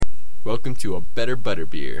Welcome to a better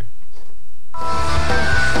butterbeer.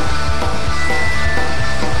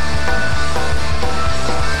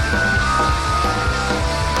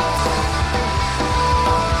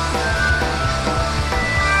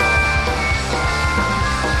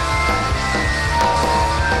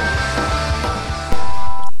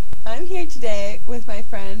 I'm here today with my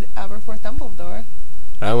friend Aberforth Dumbledore.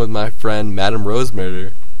 I'm with my friend Madame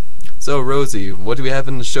Rosemurder. So, Rosie, what do we have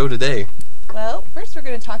in the show today? Well, first we're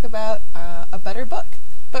going to talk about a better book.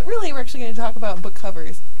 But really, we're actually going to talk about book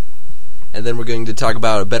covers. And then we're going to talk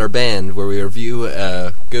about a better band, where we review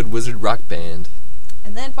a good wizard rock band.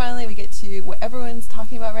 And then finally, we get to what everyone's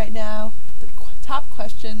talking about right now, the top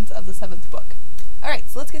questions of the 7th book. Alright,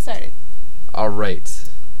 so let's get started. Alright.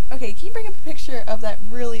 Okay, can you bring up a picture of that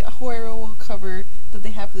really horrible cover that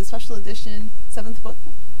they have for the special edition 7th book?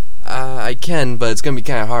 I can, but it's going to be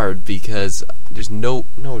kind of hard because there's no,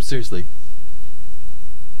 seriously.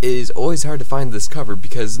 It is always hard to find this cover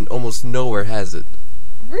because almost nowhere has it.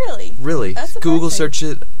 Really? Really. That's Google search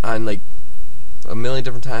it on like a million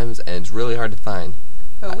different times and it's really hard to find.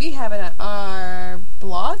 But we have it on our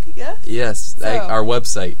blog, yes? Yes, So, our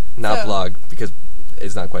website, not blog, because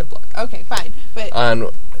it's not quite a blog. Okay, fine. But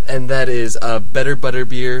and that is Better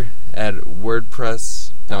Butterbeer at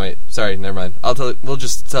WordPress. No, wait, sorry, never mind. We'll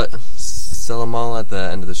just sell them all at the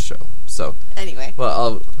end of the show. So anyway,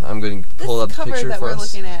 well, I'm going to pull up a picture for us. This cover that we're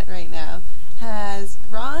looking at right now has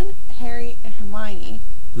Ron, Harry, and Hermione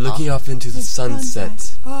looking off into the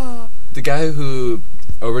sunset. Oh. The guy who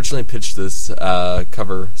originally pitched this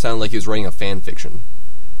cover sounded like he was writing a fan fiction,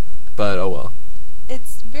 but oh well.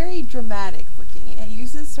 It's very dramatic looking. It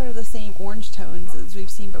uses sort of the same orange tones as we've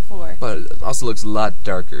seen before. But it also looks a lot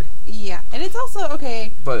darker. Yeah, and it's also,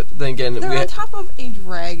 okay... But then again... They're on top of a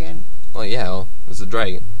dragon. Well, yeah, it's a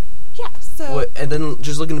dragon. Yeah, so... And then,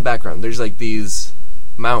 just look in the background, there's like these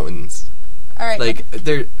mountains. Alright. Like,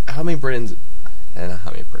 how many mountains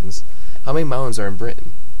are in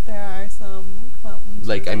Britain? There are some mountains.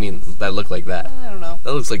 Like, I mean, that look like that. I don't know.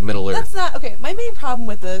 That looks like Middle Earth. That's not... Okay, my main problem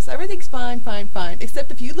with this, everything's fine. Except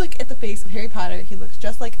if you look at the face of Harry Potter, he looks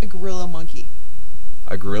just like a gorilla monkey.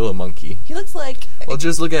 A gorilla monkey? He looks like... Well,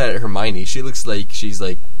 just look at Hermione. She looks like she's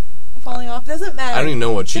like... falling off. Doesn't matter. I don't even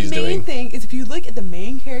know what she's doing. The main thing is if you look at the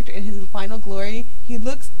main character in his final glory, he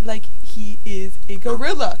looks like he is a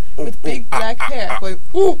gorilla with big black hair going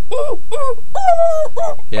ooh, ooh, ooh, ooh.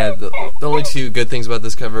 Yeah, the only two good things about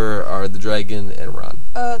this cover are the dragon and Ron.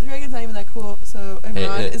 The dragon's not even that cool, and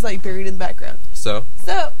Ron is like buried in the background. So?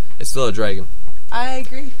 It's still a dragon. I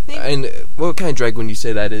agree. And what kind of dragon would you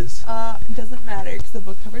say that is? Doesn't matter because the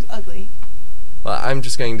book cover's ugly. Well, I'm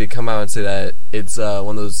just going to come out and say that it's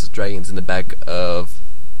one of those dragons in the back of,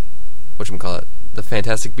 whatchamacallit, the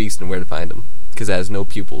Fantastic Beasts and Where to Find Them, because it has no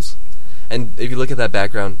pupils. And if you look at that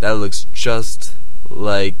background, that looks just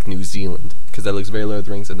like New Zealand, because that looks very Lord of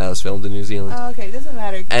the Rings, and that was filmed in New Zealand. Oh, okay, doesn't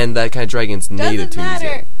matter. And that kind of dragon's native to New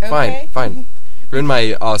Zealand. Okay. Fine. Ruin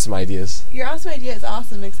my awesome ideas. Your awesome idea is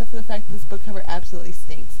awesome, except for the fact that this book cover absolutely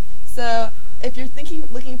stinks. So, if you're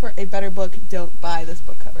looking for a better book, don't buy this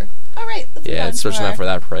book cover. Alright, let's move on. Yeah, especially not for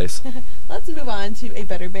that price. Let's move on to a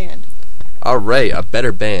better band. Alright, a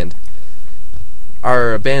better band.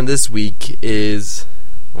 Our band this week is...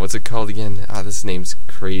 What's it called again? This name's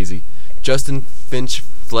crazy. Justin Finch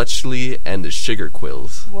Fletchley and the Sugar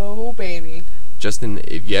Quills. Whoa, baby. Justin,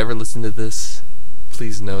 if you ever listen to this,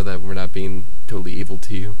 please know that we're not being totally evil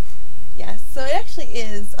to you. Yes, so it actually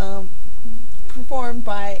is performed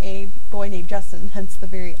by a boy named Justin, hence the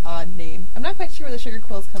very odd name. I'm not quite sure where the Sugar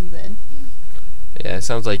Quills comes in. Yeah, it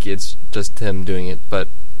sounds like it's just him doing it, but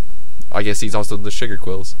I guess he's also the Sugar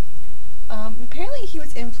Quills. Apparently he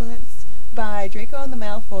was influenced by Draco and the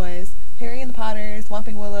Malfoys, Harry and the Potters,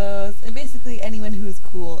 Whomping Willows, and basically anyone who's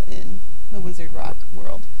cool in the Wizard Rock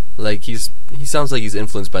world. Like, he sounds like he's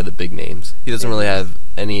influenced by the big names. He doesn't really have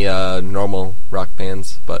any normal rock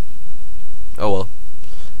bands, but oh well.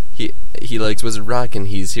 He likes Wizard Rock, and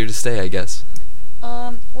he's here to stay, I guess.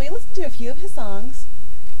 We listened to a few of his songs.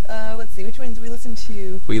 Let's see, which ones did we listen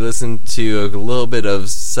to? We listened to a little bit of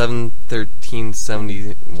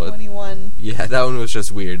 7-13-70... What? 21. Yeah, that one was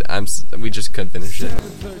just weird. We just couldn't finish it.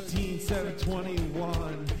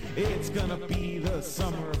 7-13-7-21, it's gonna be the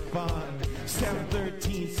summer of fun.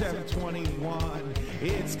 7-13-7-21,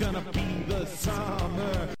 it's gonna be the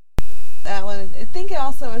summer. That one, I think it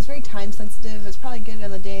also is very time sensitive. It's probably good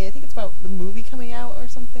on the day. I think it's about the movie coming out or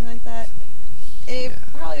something like that. It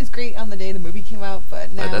probably was great on the day the movie came out,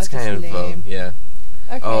 but now that's it's just kind a name. Yeah.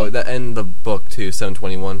 Okay. Oh, and the book too,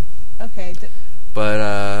 721. Okay.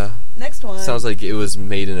 But next one sounds like it was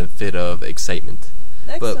made in a fit of excitement.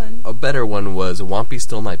 Next but one. a better one was Wompy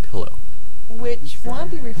Stole My Pillow. Which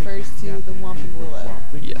Wompy refers to the Whomping Willow.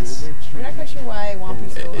 Yes. We're not quite sure why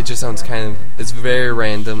Wompy stole It just sounds kind of... It's very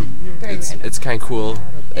random. Very random. It's kind of cool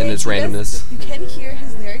in its randomness. You can hear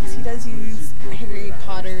his lyrics. He does use Harry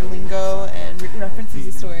Potter lingo and references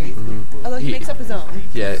the stories. Although he makes up his own.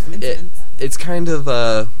 Yeah, incidents. it's kind of...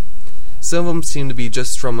 some of them seem to be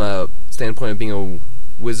just from a standpoint of being a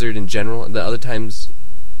wizard in general, and the other times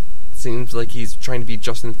seems like he's trying to be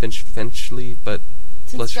Justin Finchley, but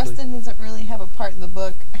Since Justin doesn't really have a part in the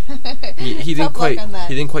book, he didn't tough quite luck on that.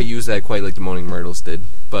 he didn't quite use that quite like the Moaning Myrtles did,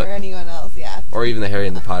 but or anyone else, yeah. or even the Harry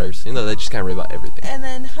and the Potters. You know, they just kind of write about everything. And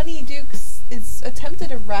then Honeydukes is attempted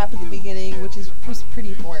to rap at the beginning, which is just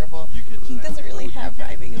pretty horrible. He doesn't really have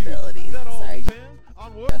rhyming abilities. Sorry,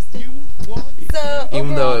 Justin. So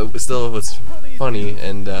Even though overall, it still was funny,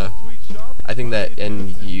 and I think that,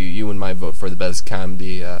 and you and my vote for the best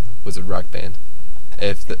comedy Wizard Rock Band.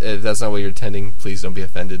 If that's not what you're intending, please don't be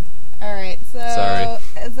offended. all right. So Sorry.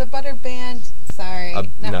 as a butter band, sorry,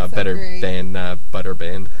 not so better great. band, not butter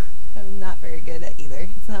band. I'm not very good at either.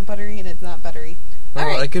 It's not buttery and it's not buttery. Well,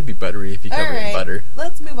 All right. it could be buttery if you cover it in butter.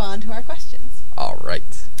 Let's move on to our questions. All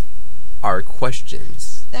right. Our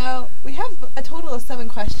questions. Now, we have a total of 7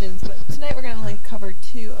 questions, but tonight we're going to only cover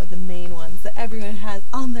 2 of the main ones that everyone has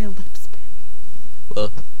on their lips.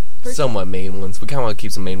 Well, First somewhat main ones. We kind of want to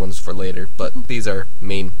keep some main ones for later, but these are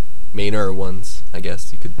mainer ones, I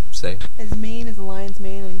guess you could say. As main as a lion's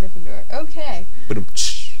mane on Gryffindor. Okay.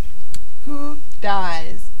 Ba-dum-tsh. Who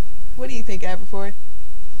dies? What do you think, Aberforth?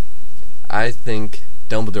 I think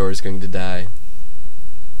Dumbledore is going to die.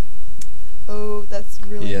 Oh, that's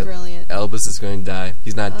really Yep. brilliant. Albus is going to die.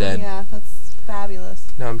 He's not dead. Yeah, that's fabulous.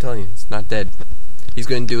 No, I'm telling you, it's not dead. He's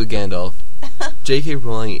going to do a Gandalf. J.K.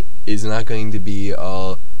 Rowling is not going to be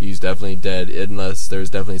all, he's definitely dead, unless there's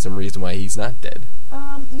definitely some reason why he's not dead.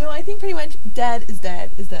 No, I think pretty much dead is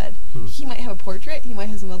dead. He might have a portrait, he might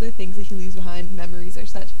have some other things that he leaves behind, memories or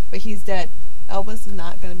such, but he's dead. Albus is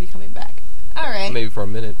not going to be coming back. Alright. Maybe for a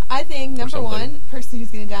minute. I think number something. 1 person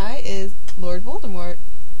who's going to die is Lord Voldemort.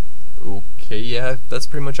 Okay, yeah, that's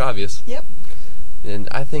pretty much obvious. Yep. And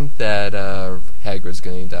I think that Hagrid's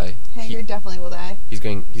going to die. Hagrid definitely will die. He's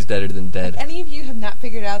deader than dead. If any of you have not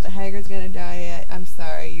figured out that Hagrid's going to die yet, I'm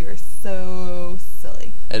sorry. You're so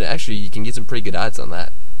silly. And actually, you can get some pretty good odds on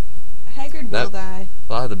that. Hagrid will die.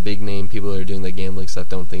 A lot of the big name people that are doing the gambling stuff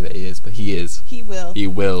don't think that he is, but he is. He will. He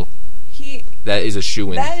will. That is a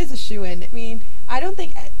shoo-in. That is a shoo-in. I mean, I don't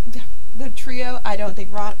think the trio, I don't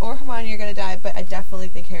think Ron or Hermione are going to die, but I definitely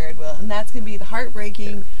think Hagrid will. And that's going to be the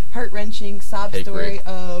heartbreaking, heart-wrenching sob Hagrid. story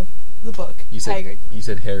of the book. Hagrid. You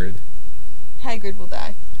said Herod. Hagrid will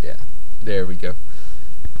die. Yeah. There we go.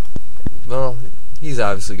 Well, he's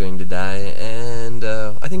obviously going to die, and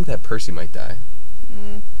I think that Percy might die.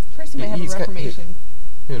 Percy might have a reformation.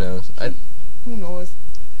 Who knows? Who knows?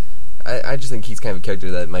 I just think he's kind of a character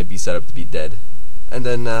that might be set up to be dead. And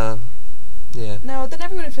then, yeah. No, then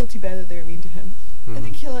everyone would feel too bad that they were mean to him. I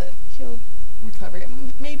think he'll recover.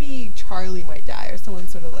 Maybe Charlie might die or someone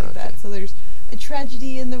sort of like that. So there's a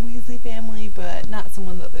tragedy in the Weasley family, but not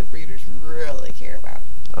someone that the readers really care about.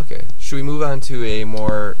 Okay. Should we move on to a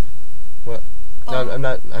more... What? No, I'm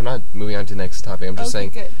not moving on to the next topic. I'm just saying,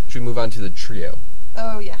 good. Should we move on to the trio?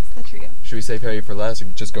 Oh, yes, the trio. Should we save Harry for last, or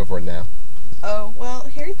just go for it now? Oh, well,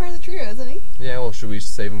 Harry's part of the trio, isn't he? Yeah, well, should we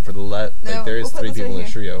save him for the No, like, there is we'll put 3 this people right in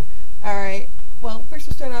the trio. Alright. Well, first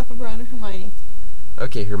we'll start off with Ron and Hermione.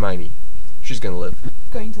 Okay, Hermione. She's gonna live.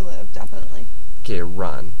 Going to live, definitely. Okay,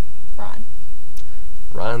 Ron. Ron.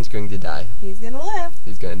 Ron's going to die. He's gonna live.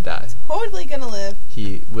 He's gonna die. Totally gonna live.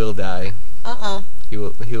 He will die. He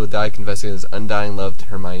will die confessing his undying love to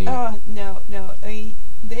Hermione. Oh, no. I mean,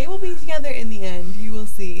 they will be together in the end. You will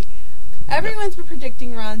see. Everyone's been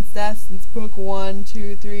predicting Ron's death since book 1,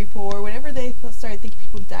 2, 3, 4. Whenever they started thinking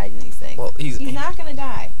people died in these things. Well, he's not gonna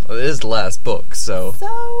die. Well, it is the last book, so... So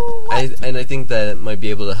what? I think that it might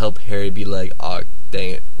be able to help Harry be like, oh,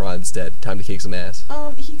 dang it, Ron's dead. Time to kick some ass.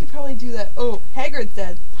 He could probably do that. Oh, Hagrid's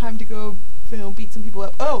dead. Time to go, beat some people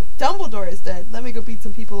up. Oh, Dumbledore is dead. Let me go beat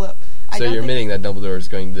some people up. So you're admitting that Dumbledore is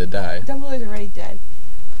going to die? Dumbledore's already dead.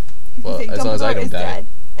 You can Well, say as long as I Dumbledore don't is die. dead.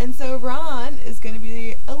 And so Ron is going to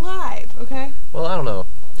be alive, okay? Well, I don't know.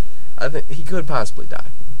 I think he could possibly die.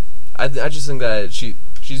 I just think that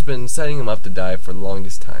she's been setting him up to die for the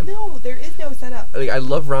longest time. No, there is no setup. Like, I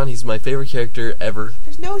love Ron. He's my favorite character ever.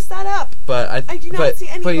 There's no setup. But I do not see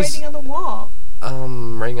any writing on the wall.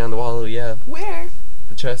 Writing on the wall, yeah. Where?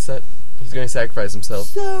 The chess set. He's going to sacrifice himself.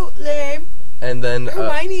 So lame. And then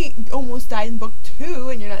Hermione almost died in book 2,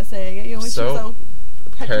 and you're not saying it. You know, when she was all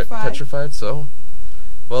petrified. Petrified. So,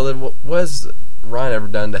 well, then was Ron ever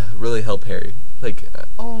done to really help Harry? Like,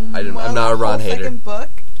 I'm not a Ron hater. Second book,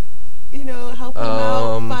 help him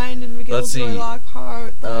out, find and McGillicuddy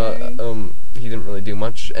Lockhart thing. He didn't really do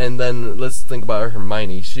much. And then let's think about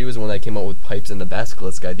Hermione. She was the one that came up with pipes and the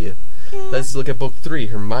basilisk idea. Yeah. Let's look at book 3.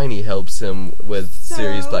 Hermione helps him with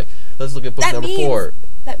Sirius Black. Let's look at book number 4.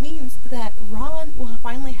 That means that Ron will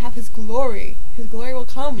finally have his glory. His glory will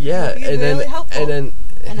come. Yeah, and then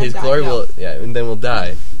his glory will. Yeah, and then we'll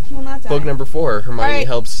die. He will not die. Book number 4. Hermione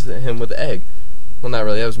helps him with the egg. Well, not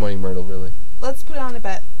really. That was Moaning Myrtle, really. Let's put it on a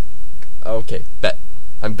bet. Okay, bet.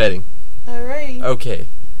 I'm betting. Alrighty. Okay,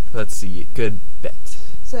 let's see. Good bet.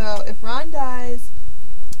 So if Ron dies,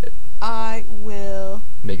 I will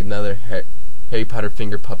make another Harry Potter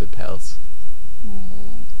finger puppet pals.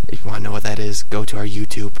 If you want to know what that is, go to our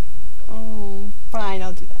YouTube. Oh, fine,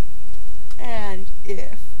 I'll do that. And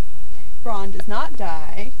if Ron does not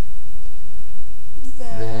die,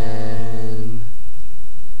 then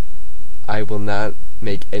I will not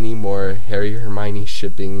make any more Harry Hermione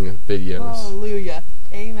shipping videos. Hallelujah.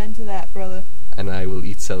 Amen to that, brother. And I will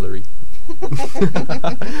eat celery. And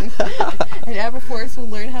Aberforth will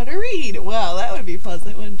learn how to read. Well, that would be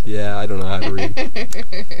pleasant, wouldn't it? Yeah, I don't know how to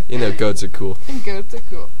read. Goats are cool. Goats are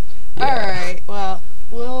cool. Yeah. Alright, well,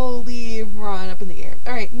 we'll leave Ron up in the air.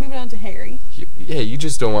 Alright, moving on to Harry. You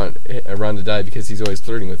just don't want Ron to die because he's always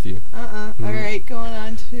flirting with you. Alright, going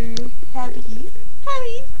on to Harry.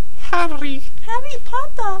 Harry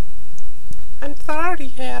Potter. I'm sorry,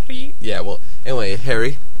 Harry. Yeah, well, anyway,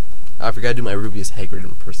 Harry. I forgot to do my Rubius Hagrid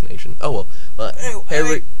impersonation. Oh, well.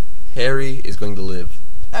 Harry is going to live.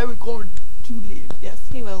 Harry going to live. Yes,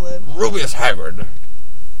 he will live. Rubius Hagrid.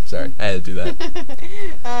 Sorry, I had to do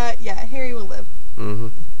that. Yeah, Harry will live. Mm-hmm.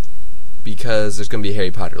 Because there's going to be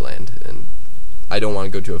Harry Potter land, and I don't want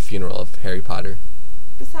to go to a funeral of Harry Potter.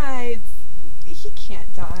 Besides, he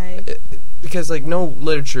can't die. Because, no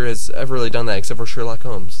literature has ever really done that except for Sherlock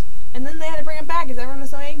Holmes. And then they had to bring him back because everyone was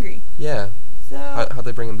so angry. Yeah. So how'd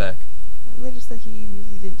they bring him back? They just said he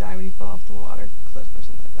didn't die when he fell off the water cliff or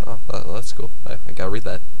something like that. Oh, well, that's cool. I gotta read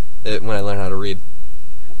that when I learn how to read.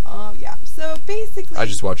 Yeah. So basically, I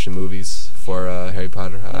just watch the movies for Harry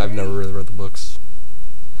Potter. I've never really read the books.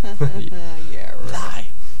 Yeah, right.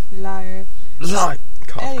 Liar.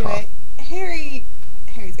 Cough, anyway, cough.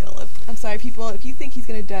 Harry's gonna live. I'm sorry, people. If you think he's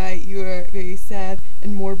gonna die, you are very sad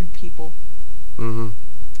and morbid people. Mm-hmm.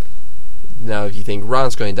 Now, if you think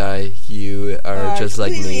Ron's going to die, you are just like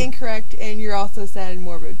me. Completely incorrect, and you're also sad and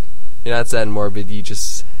morbid. You're not sad and morbid. You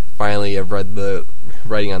just finally have read the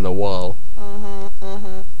writing on the wall.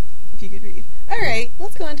 If you could read. Alright,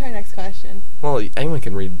 let's go on to our next question. Well, anyone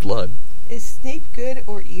can read blood. Is Snape good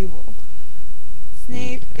or evil?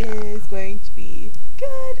 Snape is going to be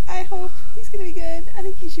good. I hope he's going to be good. I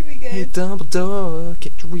think he should be good. Hey, Dumbledore,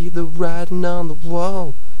 can't you read the writing on the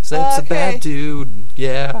wall? Snape's a bad dude.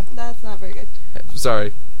 Yeah. That's not very good.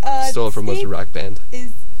 Sorry. Stole it from Wizard Rock Band.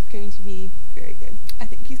 Is going to be very good. I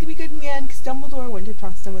think he's going to be good in the end because Dumbledore wouldn't have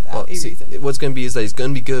trusted him without a reason. What's going to be is that he's going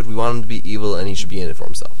to be good. We want him to be evil, and he should be in it for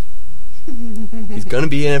himself. He's going to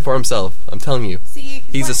be in it for himself. I'm telling you. See,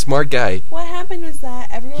 he's a smart guy. What happened was that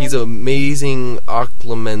everyone... He's an amazing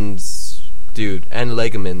Occlumens dude and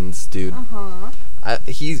Legamens dude.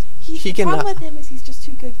 He can. The problem with him is he's just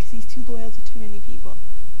too good because he's too loyal to too many people.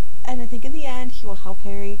 And I think in the end he will help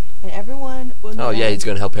Harry, and everyone will. Oh yeah, he's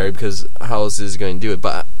going to help Harry because how else is he going to do it?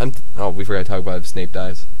 But we forgot to talk about if Snape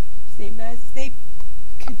dies. Snape dies. Snape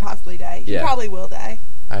could possibly die. He probably will die.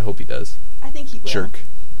 I hope he does. I think he will. Jerk.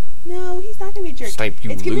 No, he's not going to be a jerk. Snape,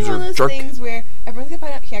 you it's going to be one of those things where everyone's going to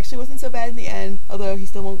find out he actually wasn't so bad in the end, although he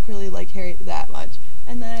still won't really like Harry that much.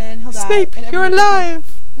 And then he'll die. Snape, and you're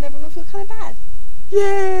alive! And everyone will feel kind of bad.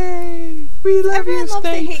 Yay! We love everyone you, Snape!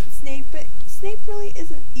 Everyone loves to hate Snape, but Snape really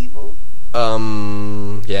isn't evil.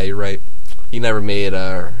 Yeah, you're right. He never made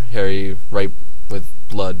Harry wipe with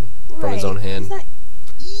blood from his own hand. He's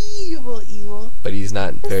not evil. But he's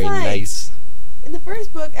not very nice. In the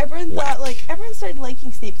first book, everyone everyone started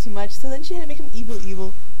liking Snape too much, so then she had to make him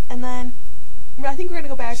evil. And then, I think we're going to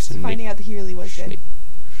go back to finding out that he really was good.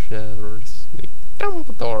 Snape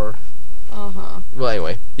Dumbledore. Well,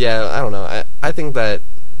 anyway, yeah, I don't know. I think that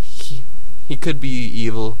he could be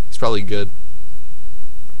evil. He's probably good.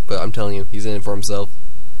 But I'm telling you, he's in it for himself.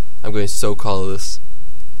 I'm going to so call this.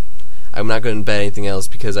 I'm not going to bet anything else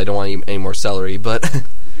because I don't want any more celery, but...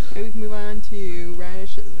 Maybe we can move on to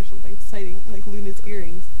radishes or something exciting, like Luna's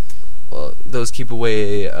earrings. Well, those keep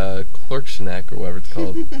away Clerkshanak or whatever it's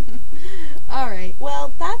called. Alright,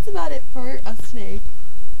 well, that's about it for a Snape.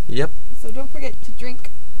 Yep. So don't forget to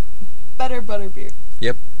drink better butterbeer.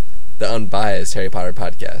 Yep. The unbiased Harry Potter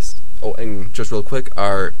podcast. Oh, and just real quick,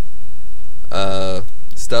 our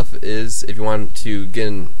stuff is, if you want to get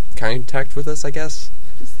in contact with us, I guess.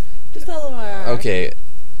 Just tell them our... Okay,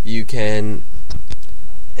 you can...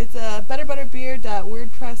 It's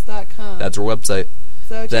betterbutterbeer.wordpress.com. That's our website.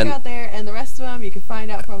 So check out there, and the rest of them you can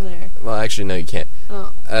find out from there. Well, actually, no, you can't.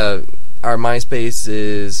 Oh. Our MySpace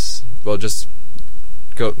is... Well, just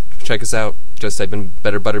go check us out. Just type in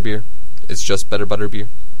Better Butterbeer. It's just Better Butterbeer.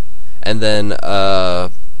 And then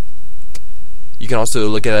you can also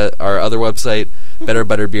look at our other website,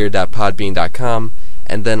 betterbutterbeer.podbean.com,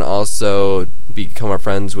 and then also become our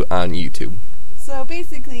friends on YouTube. So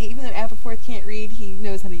basically, even though Appleforth can't read, he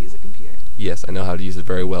knows how to use a computer. Yes, I know how to use it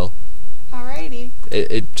very well. Alrighty.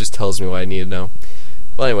 It just tells me what I need to know.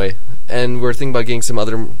 Well, anyway, and we're thinking about getting some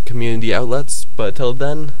other community outlets, but till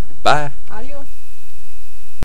then, bye. Adios.